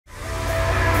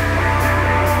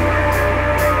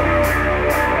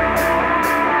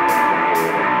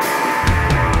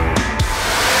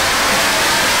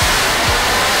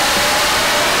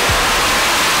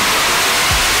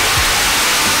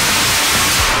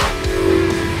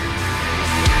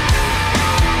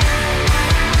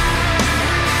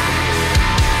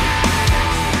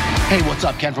Hey, what's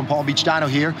up? Ken from Palm Beach Dyno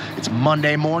here. It's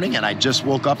Monday morning and I just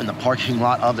woke up in the parking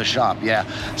lot of the shop. Yeah,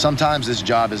 sometimes this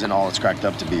job isn't all it's cracked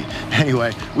up to be.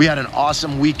 Anyway, we had an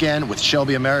awesome weekend with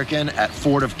Shelby American at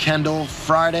Ford of Kendall,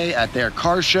 Friday at their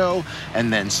car show,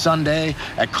 and then Sunday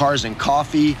at Cars and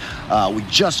Coffee. We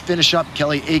just finished up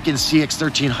Kelly Aiken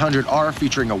CX1300R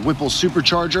featuring a Whipple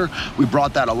supercharger. We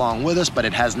brought that along with us, but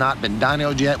it has not been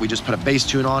dynoed yet. We just put a bass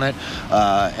tune on it.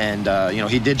 You know,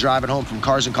 he did drive it home from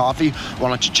Cars and Coffee. Why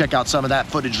don't you check out some of that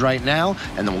footage right now,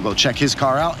 and then we'll go check his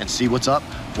car out and see what's up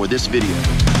for this video.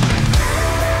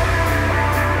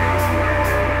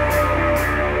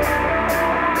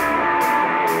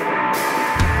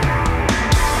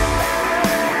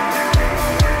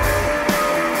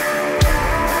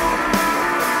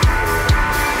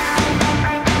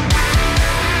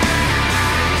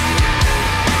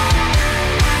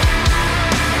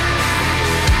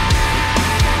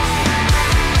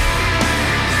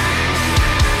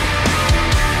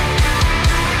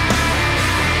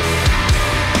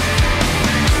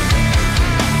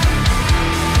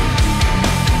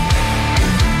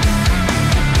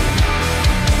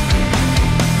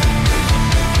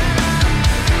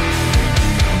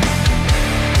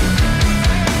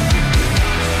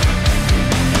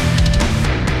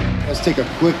 Take a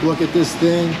quick look at this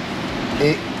thing.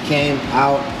 It came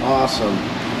out awesome.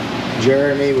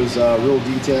 Jeremy was real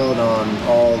detailed on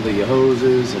all the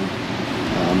hoses and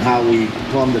how we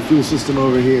plumbed the fuel system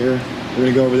over here. We're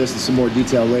gonna go over this in some more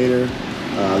detail later.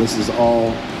 This is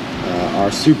all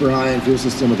our super high-end fuel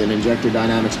system with an injector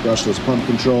dynamics brushless pump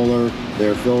controller,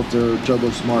 their filter, turbo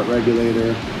smart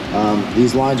regulator.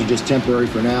 These lines are just temporary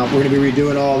for now. We're gonna be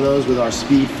redoing all of those with our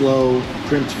speed flow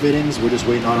crimped fittings. We're just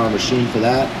waiting on our machine for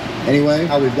that. Anyway,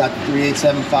 we've got the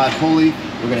 3875 pulley.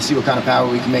 We're gonna see what kind of power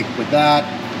we can make with that.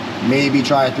 Maybe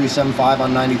try a 375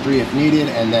 on 93 if needed,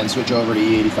 and then switch over to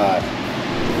E85.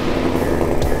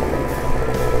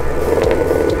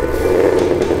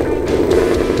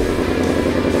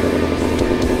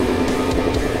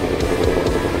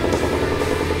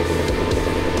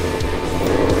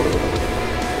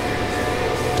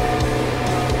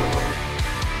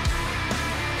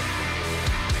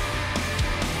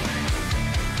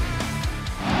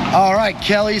 All right,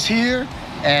 Kelly's here,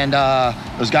 and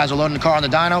those guys are loading the car on the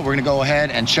dyno. We're gonna go ahead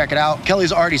and check it out.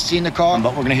 Kelly's already seen the car,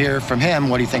 but we're gonna hear from him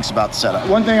what he thinks about the setup.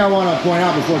 One thing I wanna point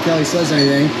out before Kelly says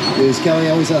anything is Kelly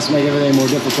always has to make everything more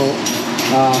difficult.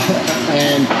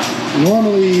 And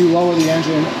normally you lower the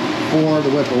engine for the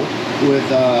Whipple with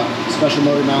special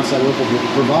motor mounts that Whipple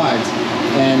provides.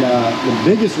 And the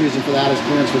biggest reason for that is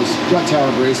clearance for the strut tower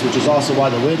brace, which is also why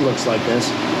the lid looks like this.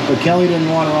 But Kelly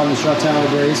didn't want to run the strut tower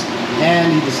brace,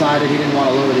 and he decided he didn't want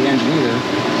to lower the engine either.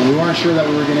 And we weren't sure that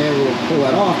we were going to be able to pull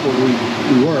that off, but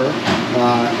we were.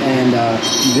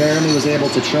 Jeremy was able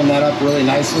to trim that up really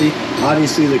nicely.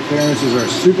 Obviously, the clearances are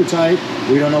super tight.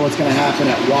 We don't know what's going to happen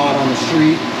at WAAAAAAAY on the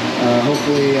street.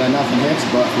 Hopefully nothing hits,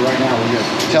 but for right now we're good.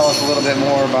 Tell us a little bit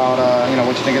more about you know,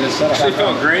 what you think of this setup. Actually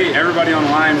felt great. Everybody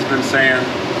online has been saying,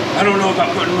 I don't know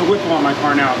about putting the Whipple on my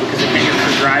car now because it can't get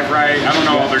to drive right. I don't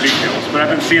know all their details, but I've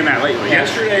been seeing that lately.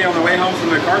 Yesterday on the way home from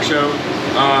the car show,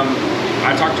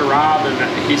 I talked to Rob, and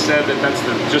he said that that's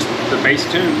just the base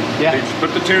tune. Yeah. They just put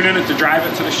the tune in it to drive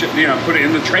it to the ship, you know, put it in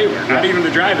the trailer, not even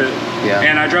to drive it. Yeah.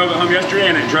 And I drove it home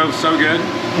yesterday, and it drove so good.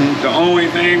 The only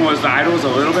thing was the idle was a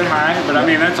little bit high, but I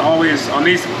mean, that's always, on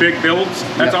these big builds,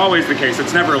 that's always the case.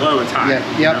 It's never low, it's high.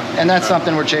 Yeah. And that's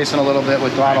something we're chasing a little bit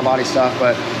with throttle body stuff,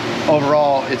 but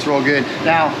overall, it's real good.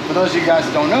 Now, for those of you guys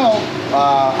that don't know,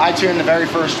 I tuned the very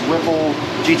first Whipple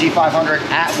GT500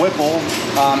 at Whipple.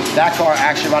 That car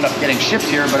actually wound up getting shipped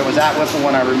here, but it was at Whipple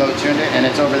when I remote tuned it, and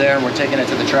it's over there, and we're taking it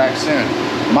to the track soon.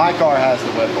 My car has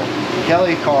the Whipple.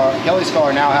 Kelly's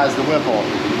car now has the Whipple.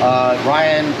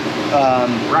 Ryan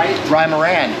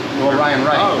Moran, or Ryan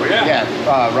Wright. Oh, yeah.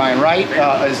 Yeah, Ryan Wright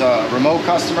is a remote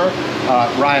customer.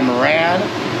 Ryan Moran.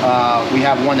 We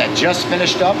have one that just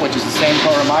finished up, which is the same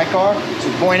car in my car. So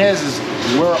the point is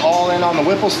we're all in on the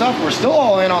Whipple stuff. We're still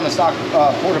all in on the stock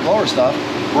quarter blower stuff.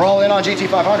 We're all in on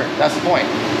GT500. That's the point.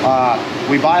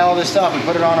 We buy all this stuff, we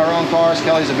put it on our own cars.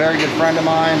 Kelly's a very good friend of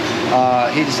mine.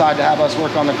 He decided to have us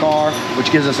work on the car,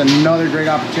 which gives us another great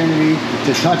opportunity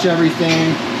to touch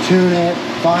everything, tune it,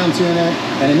 fine tune it.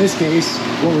 And in this case,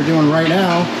 what we're doing right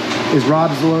now is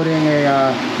Rob's loading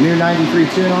a new 93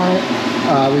 tune on it.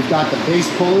 We've got the base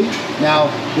pulley. Now,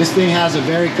 this thing has a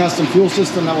very custom fuel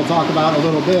system that we'll talk about in a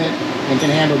little bit, and can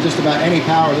handle just about any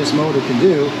power this motor can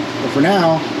do. But for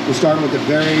now, we're starting with the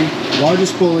very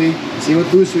largest pulley, see what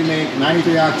boost we make,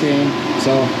 93 octane.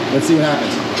 So let's see what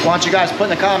happens. Why don't you guys put in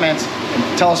the comments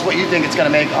and tell us what you think it's gonna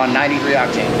make on 93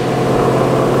 octane.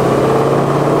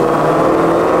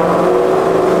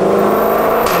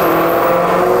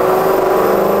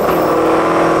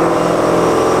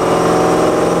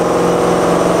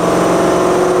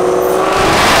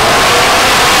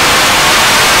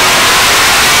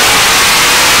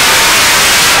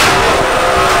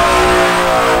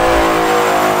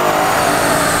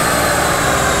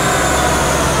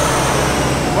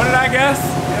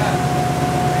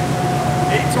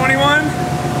 821?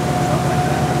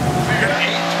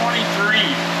 823.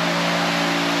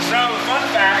 So the fun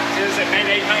fact is it made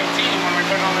 819 when we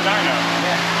put it on the dyno.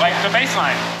 Yeah. Like the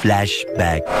baseline.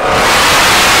 Flashback.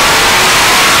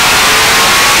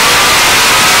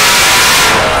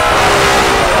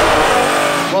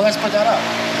 Well, let's put that up.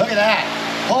 Look at that.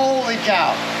 Holy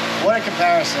cow. What a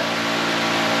comparison.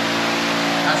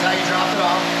 That's how you dropped it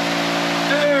off.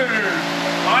 Dude.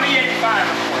 On E85, of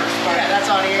course. But yeah, that's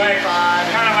on E85.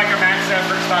 Kind of like a max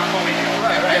effort stock Pulley deal.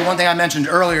 Right. One thing I mentioned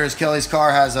earlier is Kelly's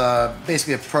car has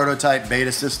basically a prototype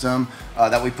beta system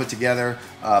that we put together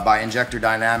by Injector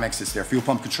Dynamics. It's their fuel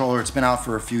pump controller. It's been out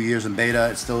for a few years in beta.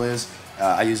 It still is.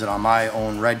 I use it on my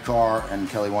own red car, and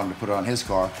Kelly wanted to put it on his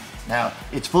car. Now,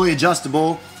 it's fully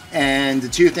adjustable, and the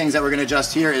two things that we're going to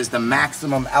adjust here is the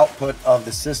maximum output of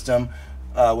the system,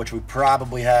 which we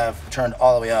probably have turned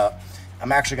all the way up.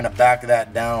 I'm actually going to back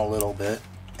that down a little bit,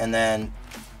 and then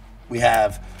we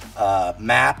have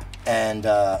map, and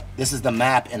this is the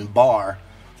map in bar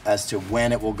as to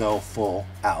when it will go full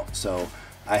out. So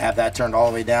I have that turned all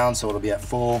the way down, so it'll be at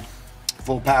full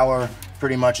power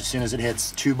pretty much as soon as it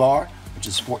hits 2 bar, which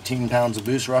is 14 pounds of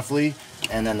boost roughly.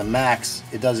 And then the max,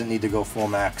 it doesn't need to go full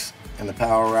max in the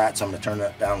power rat, so I'm gonna turn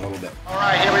that down a little bit. All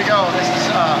right, here we go. This is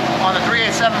on the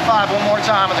 3875 one more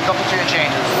time with a couple tune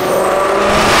changes.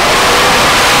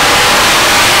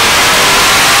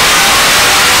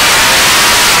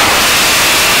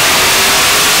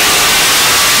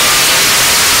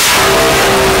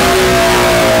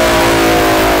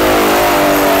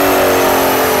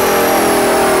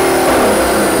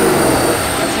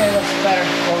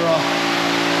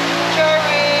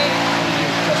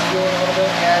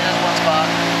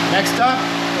 Next up,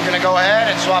 we're gonna go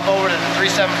ahead and swap over to the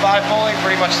 375 Pulley,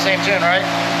 pretty much the same tune, right?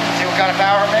 See what kind of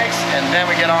power it makes, and then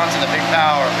we get on to the big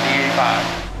power for the 85.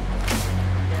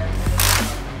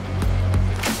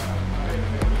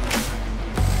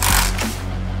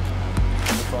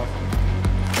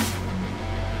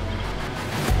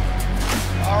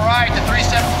 All right, the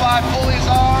 375 Pulley's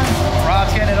on.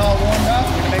 Rob's getting it all warmed up.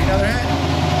 We're gonna make another hit.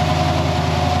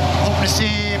 Hoping to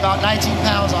see about 19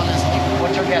 pounds on this thing.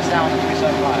 What's your guess now on the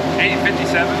 375?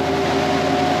 857.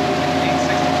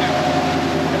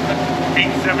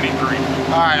 862. 873.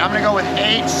 All right, I'm gonna go with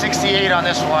 868 on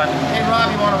this one. Hey Rob,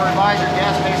 you want to revise your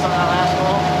guess based on that last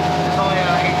roll? It's only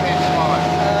an 8 inch smaller.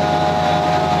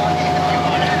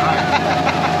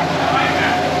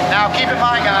 Now keep in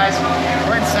mind, guys,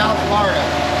 we're in South Florida.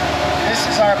 This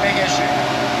is our big issue.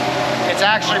 It's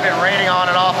actually been raining on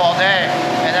and off all day,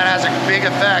 and that has a big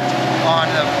effect on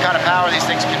the kind of power these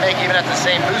things can make, even at the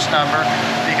same boost number,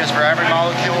 because for every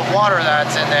molecule of water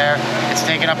that's in there, it's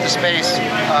taking up the space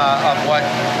of what,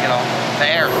 you know, the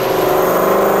air.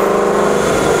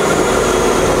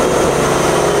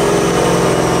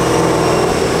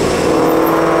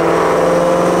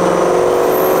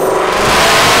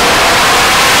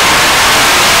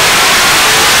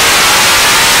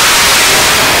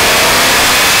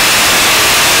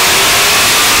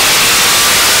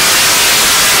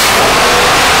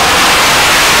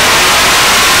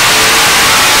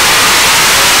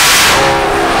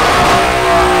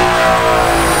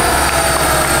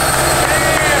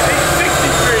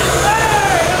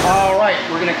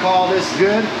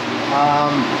 Good.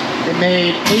 It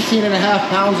made 18.5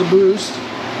 pounds of boost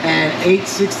and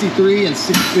 863 and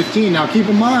 615. Now keep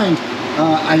in mind,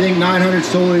 I think 900 is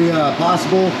totally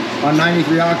possible on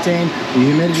 93 octane. The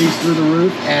humidity's through the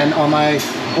roof, and on my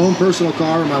own personal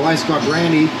car, my wife's car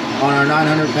Brandy, on our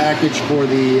 900 package for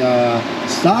the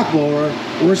stock blower,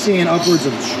 we're seeing upwards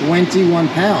of 21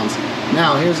 pounds.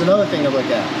 Now here's another thing to look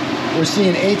at. We're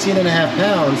seeing 18.5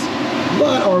 pounds,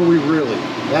 but are we really?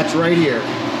 That's right here.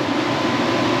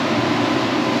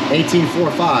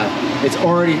 1845. It's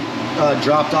already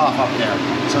dropped off up there.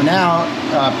 So now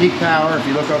peak power, if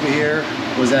you look over here,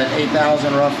 was at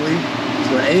 8,000 roughly.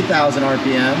 So at 8,000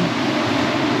 RPM,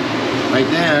 right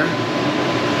there,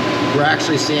 we're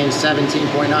actually seeing 17.9.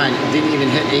 It didn't even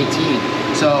hit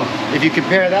 18. So if you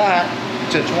compare that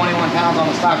to 21 pounds on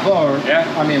the stock blower, yeah,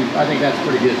 I mean, I think that's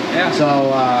pretty good. Yeah.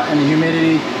 So, and the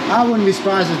humidity, I wouldn't be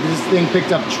surprised if this thing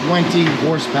picked up 20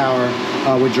 horsepower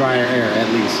with drier air at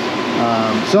least.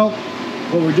 So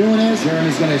what we're doing is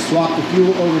Jeremy's going to swap the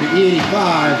fuel over to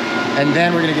E85, and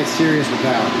then we're going to get serious with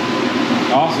power.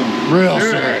 Awesome. Real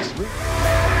serious.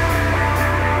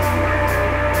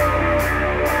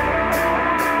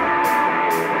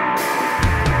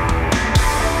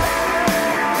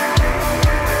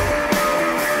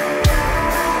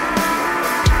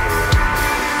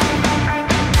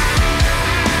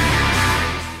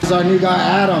 This is our new guy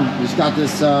Adam. He's got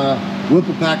this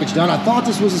Whipple package done. I thought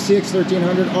this was a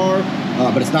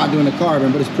CX1300R, but it's not doing the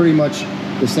carbon, but it's pretty much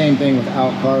the same thing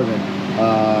without carbon.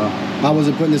 How was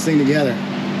it putting this thing together?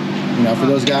 You know, for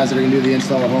those guys that are gonna do the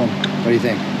install at home, what do you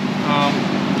think?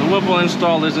 The Whipple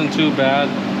install isn't too bad.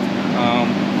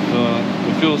 The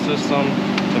fuel system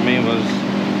to me was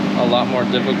a lot more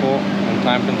difficult and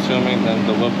time consuming than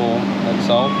the Whipple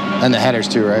itself. And the headers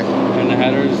too, right? And the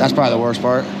headers. That's probably the worst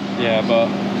part. Yeah, but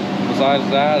besides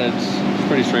that, it's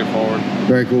pretty straightforward.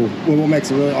 Very cool. Whipple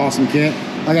makes a really awesome kit.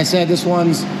 Like I said, this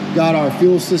one's got our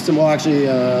fuel system. Well, actually,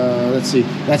 let's see.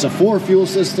 That's a 4 fuel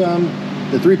system,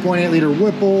 the 3.8 liter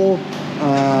Whipple,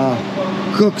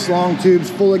 Cook's long tubes,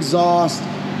 full exhaust.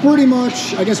 Pretty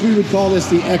much, I guess we would call this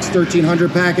the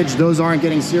X1300 package. Those aren't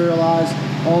getting serialized.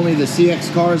 Only the CX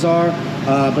cars are.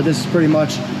 But this is pretty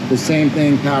much the same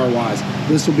thing power-wise.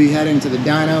 This will be heading to the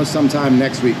dyno sometime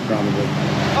next week, probably.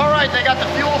 All right, they got the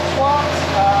fuel swaps.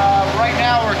 Right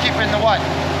now, we're keeping the what?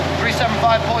 375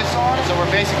 Pulley on, so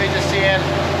we're basically just seeing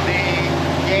the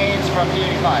gains from the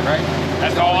 85, right?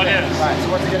 That's all it is. All right, so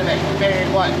what's it gonna make? We made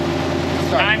what?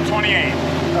 928.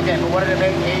 Okay, but what did it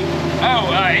make?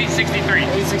 Oh, 863.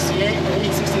 868,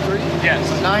 863? Yes.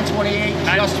 So 928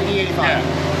 just for the 85. Yeah.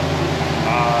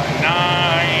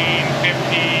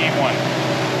 951.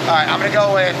 All right, I'm gonna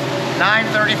go with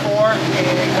 934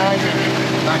 and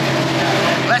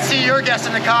 950. Let's see your guess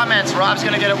in the comments. Rob's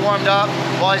gonna get it warmed up.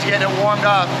 While he's getting it warmed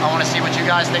up, I wanna see what you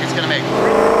guys think it's gonna make.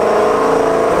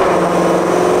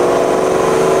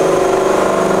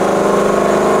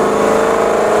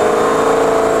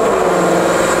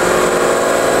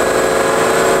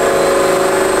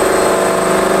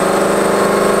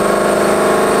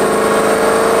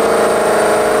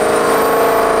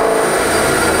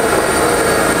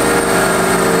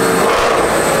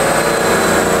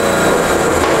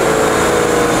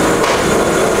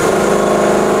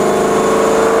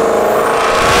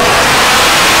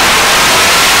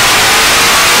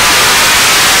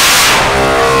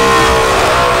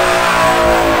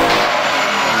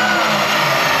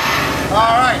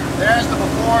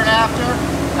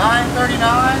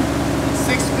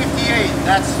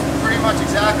 That's pretty much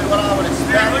exactly what I would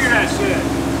expect. Yeah, look at that shit.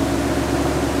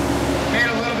 Made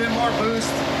a little bit more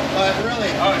boost, but really,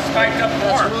 oh, it spiked up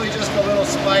more. That's really just a little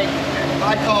spike.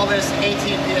 I'd call this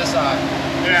 18 PSI.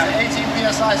 Yeah. It's an 18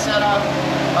 PSI setup,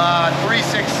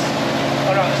 3.6,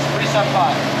 oh no, this is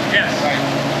 3.75. Yes. Right.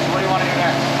 So what do you want to do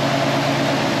next?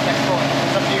 Next bullet.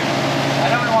 It's up to you.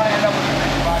 I know we want to end up with a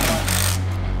 3.5.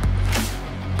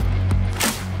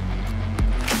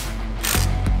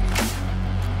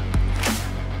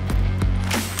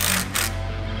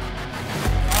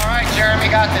 Jeremy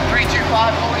got the 325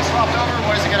 Pulley swapped over.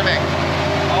 What is it going to make?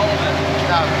 All of it?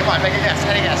 No, come on, make a guess.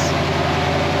 Any guess?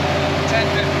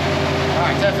 1050. All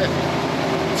right, 1050.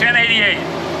 1088.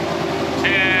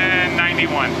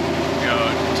 1091. Go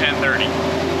 1030.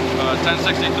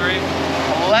 1063.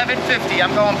 1150. I'm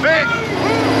going big.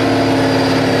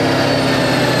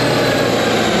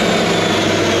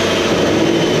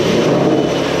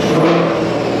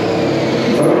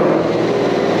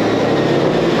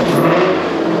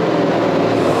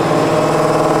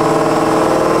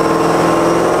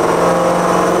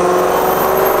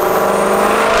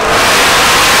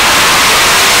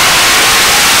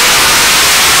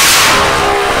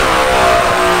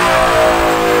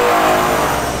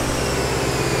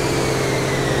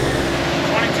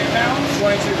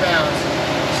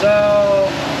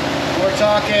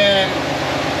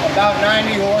 About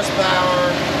 90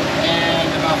 horsepower and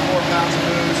about 4 pounds of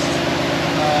boost.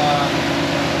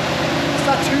 It's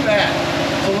not too bad.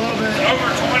 It's a little bit over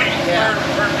 20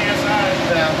 per PSI.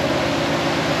 Yeah.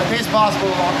 I think it's possible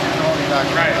to walk through the holding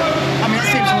back. Right. I mean, it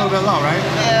seems a little bit low, right?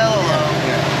 Yeah, a little low.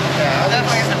 Yeah,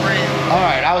 definitely gets to breathe. All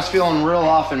right, I was feeling real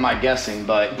off in my guessing,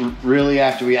 but really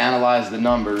after we analyze the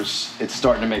numbers, it's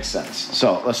starting to make sense.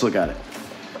 So let's look at it.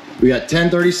 We got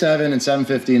 1037 and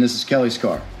 750, and this is Kelly's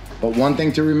car. But one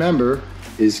thing to remember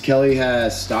is Kelly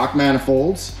has stock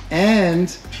manifolds and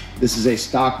this is a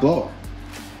stock blower.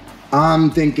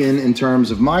 I'm thinking in terms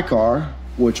of my car,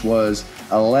 which was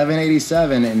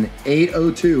 1187 and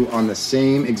 802 on the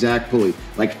same exact pulley.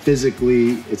 Like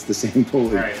physically, it's the same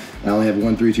pulley. Right. I only have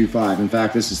 1325. In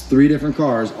fact, this is 3 different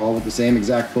cars, all with the same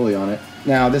exact pulley on it.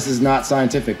 Now, this is not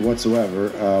scientific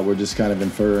whatsoever. We're just kind of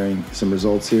inferring some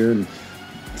results here. And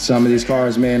some of these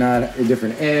cars may not have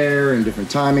different air and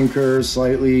different timing curves,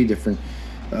 slightly different,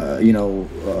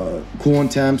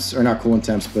 coolant temps, or not coolant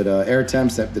temps, but air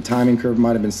temps, that the timing curve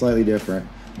might have been slightly different.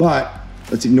 But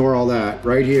let's ignore all that.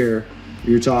 Right here,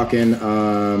 you're talking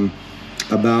about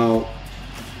a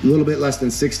little bit less than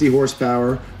 60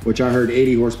 horsepower, which I heard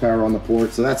 80 horsepower on the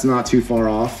port, so that's not too far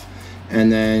off.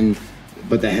 And then,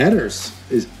 but the headers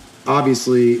is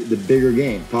obviously the bigger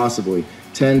game, possibly.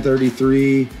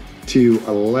 1033 to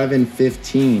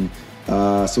 1115. So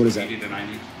what is that? 80 to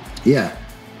 90. Yeah.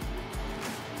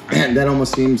 And that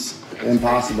almost seems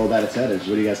impossible that it's headers.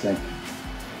 What do you guys think?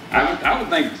 I would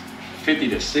think 50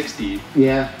 to 60.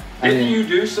 Yeah. Didn't you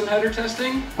do some header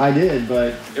testing? I did,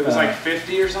 but it was like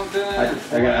 50 or something. I'd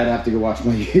have to go watch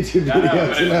my YouTube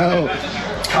video to know.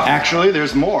 Actually,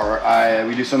 there's more.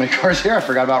 We do so many cars here. I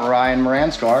forgot about Ryan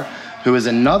Moran's car, who is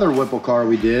another Whipple car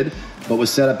we did, but was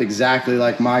set up exactly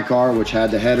like my car, which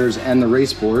had the headers and the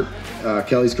race port.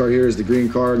 Kelly's car here is the green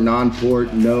car,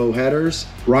 non-port, no headers.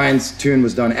 Ryan's tune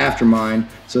was done after mine,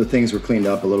 so things were cleaned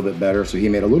up a little bit better. So he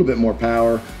made a little bit more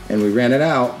power and we ran it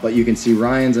out, but you can see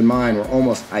Ryan's and mine were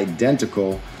almost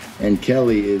identical and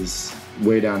Kelly is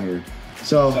way down here.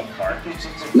 So,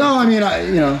 no, I mean,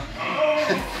 you know.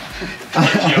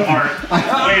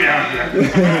 Way down here.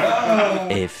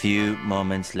 A few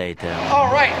moments later.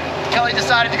 All right, Kelly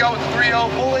decided to go with the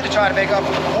 3.0 Pulley to try to make up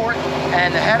for the port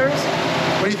and the headers.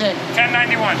 What do you think?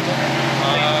 1091.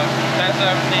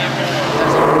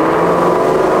 1017.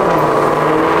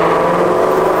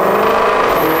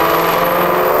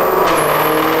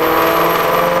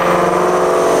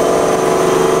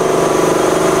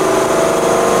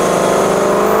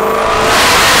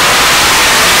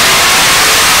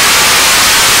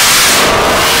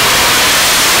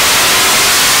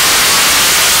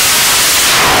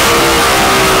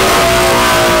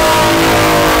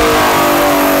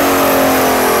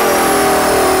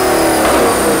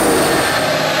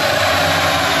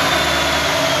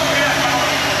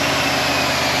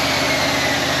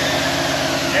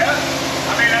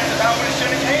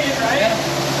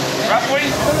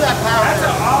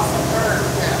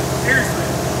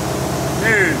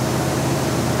 Dude,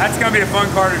 that's gonna be a fun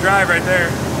car to drive right there.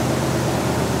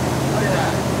 Look at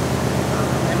that.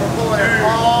 And we're pulling it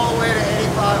all the way to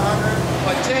 8,500,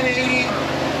 but 1080,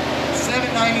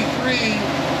 793,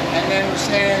 and then we're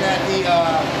saying that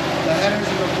the headers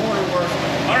and the port are worth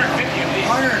 150 at least.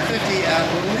 150 at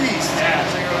least. Yeah.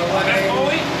 So you're at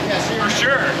 1180. Yeah, so you're, For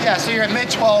sure. Yeah, so you're at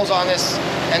mid-12s on this,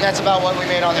 and that's about what we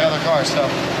made on the other cars. So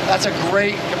that's a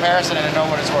great comparison and to know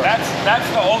what it's worth. That's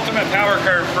the ultimate power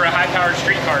curve for a high-powered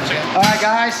street car too. All right,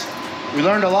 guys. We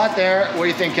learned a lot there. What do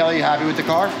you think, Kelly? You happy with the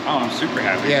car? Oh, I'm super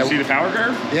happy. Yeah. You see the power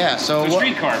curve? Yeah, so It's a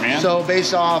street car, man. So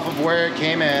based off of where it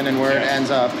came in and where it ends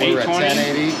up, we're at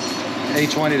 1080,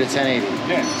 820 to 1080.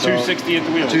 Yeah, So 260 at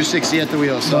the wheel. 260 at the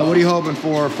wheel. So what are you hoping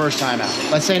for first time out?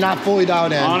 Let's say not fully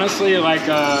dialed in. Honestly, like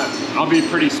I'll be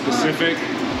pretty specific.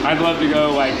 I'd love to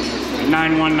go like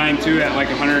 9192 at like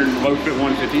 100 low fit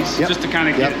 150s, just to kind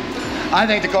of get. I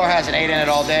think the car has an 8 in it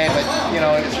all day, but you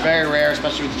know, it's very rare,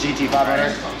 especially with the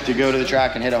GT500, to go to the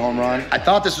track and hit a home run. I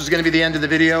thought this was gonna be the end of the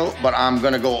video, but I'm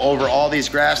gonna go over all these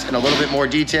graphs in a little bit more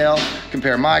detail,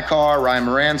 compare my car, Ryan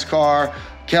Moran's car,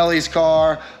 Kelly's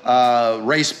car,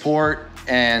 race port,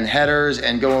 and headers,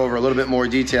 and go over a little bit more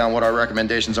detail on what our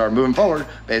recommendations are moving forward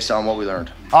based on what we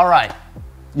learned. All right.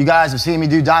 You guys have seen me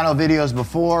do dyno videos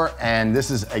before, and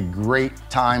this is a great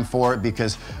time for it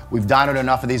because we've dynoed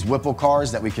enough of these Whipple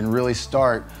cars that we can really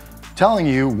start telling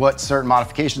you what certain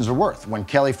modifications are worth. When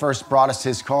Kelly first brought us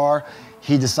his car,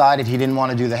 he decided he didn't want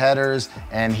to do the headers,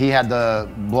 and he had the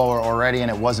blower already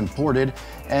and it wasn't ported,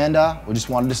 and we just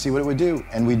wanted to see what it would do,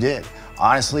 and we did.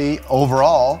 Honestly,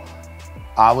 overall,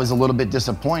 I was a little bit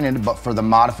disappointed, but for the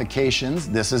modifications,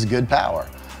 this is good power.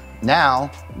 Now,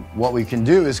 what we can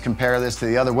do is compare this to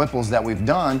the other Whipples that we've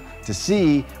done to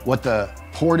see what the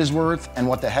port is worth and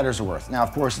what the headers are worth. Now,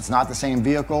 of course, it's not the same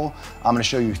vehicle. I'm gonna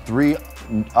show you 3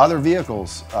 other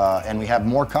vehicles, and we have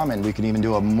more coming. We can even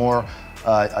do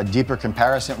a deeper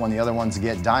comparison when the other ones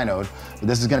get dynoed. But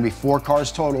this is gonna be 4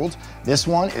 cars totaled. This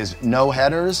one is no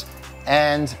headers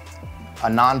and a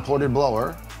non-ported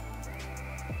blower.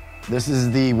 This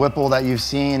is the Whipple that you've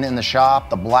seen in the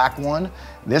shop, the black one.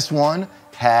 This one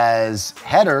has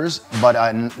headers, but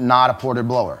not a ported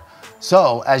blower.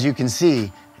 So as you can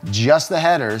see, just the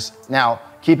headers. Now,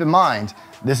 keep in mind,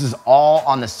 this is all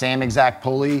on the same exact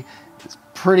pulley. It's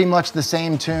pretty much the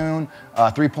same tune,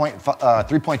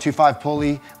 3.25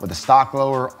 pulley with a stock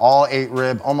blower, all 8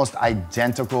 rib, almost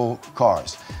identical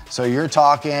cars. So you're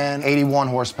talking 81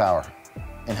 horsepower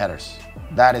in headers.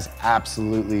 That is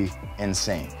absolutely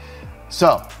insane.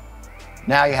 So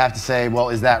now you have to say, well,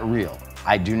 is that real?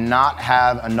 I do not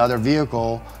have another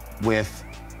vehicle with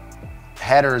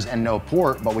headers and no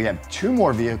port, but we have 2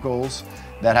 more vehicles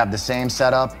that have the same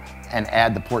setup and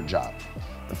add the port job.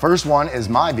 The first one is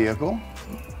my vehicle,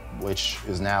 which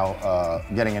is now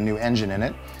getting a new engine in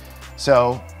it.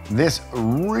 So this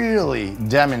really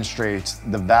demonstrates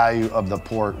the value of the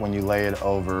port when you lay it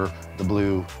over the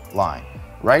blue line.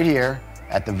 Right here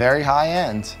at the very high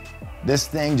end, this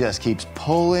thing just keeps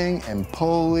pulling and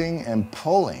pulling and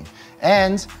pulling.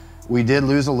 And we did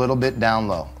lose a little bit down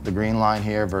low, the green line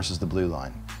here versus the blue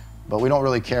line. But we don't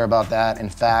really care about that. In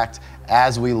fact,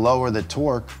 as we lower the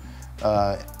torque,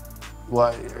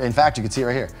 well, in fact, you can see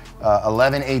right here,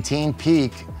 1118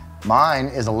 peak, mine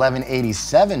is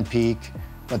 1187 peak,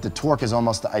 but the torque is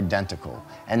almost identical.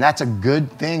 And that's a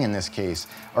good thing in this case,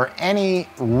 or any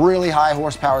really high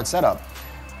horsepowered setup.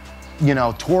 You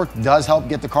know, torque does help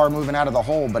get the car moving out of the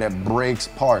hole, but it breaks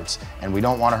parts, and we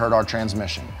don't want to hurt our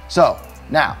transmission. So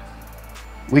now,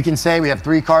 we can say we have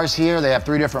 3 cars here, they have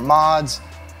 3 different mods,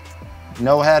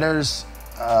 no headers,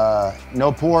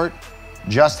 no port,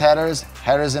 just headers,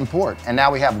 headers and port. And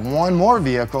now we have one more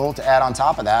vehicle to add on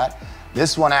top of that.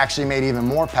 This one actually made even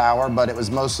more power, but it was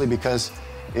mostly because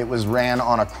it was ran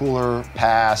on a cooler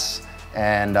pass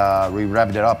and we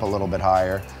revved it up a little bit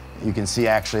higher. You can see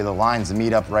actually the lines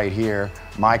meet up right here.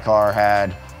 My car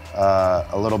had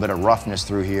a little bit of roughness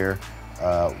through here,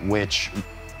 which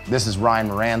this is Ryan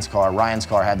Moran's car. Ryan's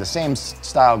car had the same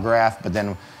style graph, but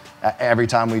then every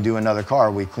time we do another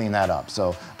car, we clean that up.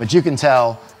 So, but you can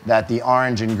tell that the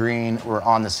orange and green were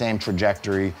on the same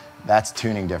trajectory. That's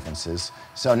tuning differences.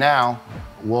 So now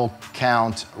we'll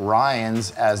count Ryan's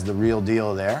as the real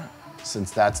deal there, since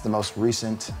that's the most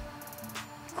recent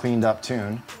cleaned up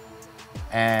tune.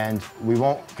 And we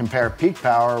won't compare peak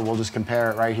power, we'll just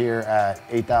compare it right here at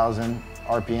 8,000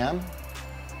 RPM,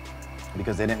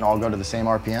 because they didn't all go to the same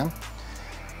RPM.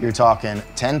 You're talking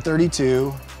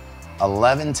 1032,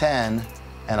 1110,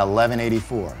 and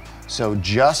 1184. So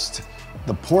just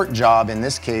the port job in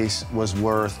this case was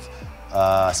worth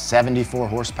 74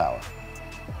 horsepower.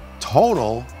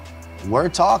 Total, we're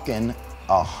talking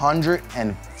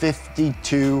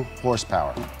 152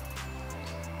 horsepower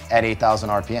at 8,000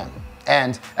 RPM.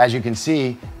 And as you can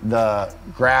see, the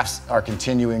graphs are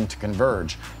continuing to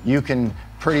converge. You can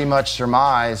pretty much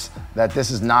surmise that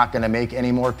this is not going to make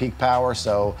any more peak power.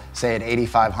 So say at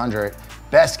 8,500,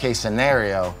 best case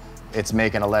scenario, it's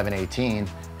making 1118.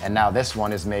 And now this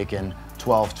one is making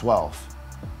 1212.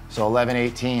 So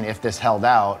 1118, if this held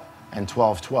out, and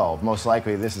 1212, most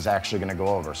likely this is actually going to go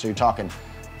over. So you're talking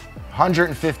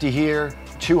 150 here,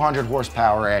 200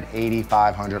 horsepower at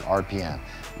 8,500 RPM.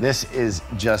 This is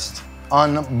just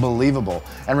unbelievable.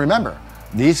 And remember,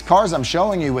 these cars I'm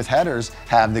showing you with headers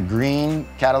have the green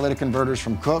catalytic converters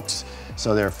from Cook's,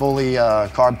 so they're fully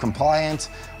carb compliant.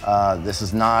 This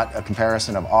is not a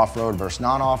comparison of off-road versus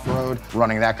non-off-road.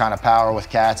 Running that kind of power with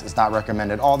cats is not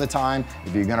recommended all the time.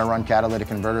 If you're gonna run catalytic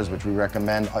converters, which we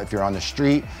recommend if you're on the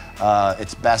street,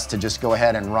 it's best to just go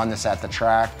ahead and run this at the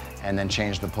track and then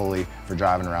change the pulley for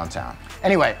driving around town.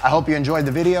 Anyway, I hope you enjoyed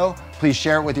the video. Please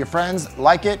share it with your friends,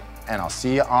 like it, and I'll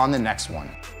see you on the next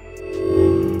one.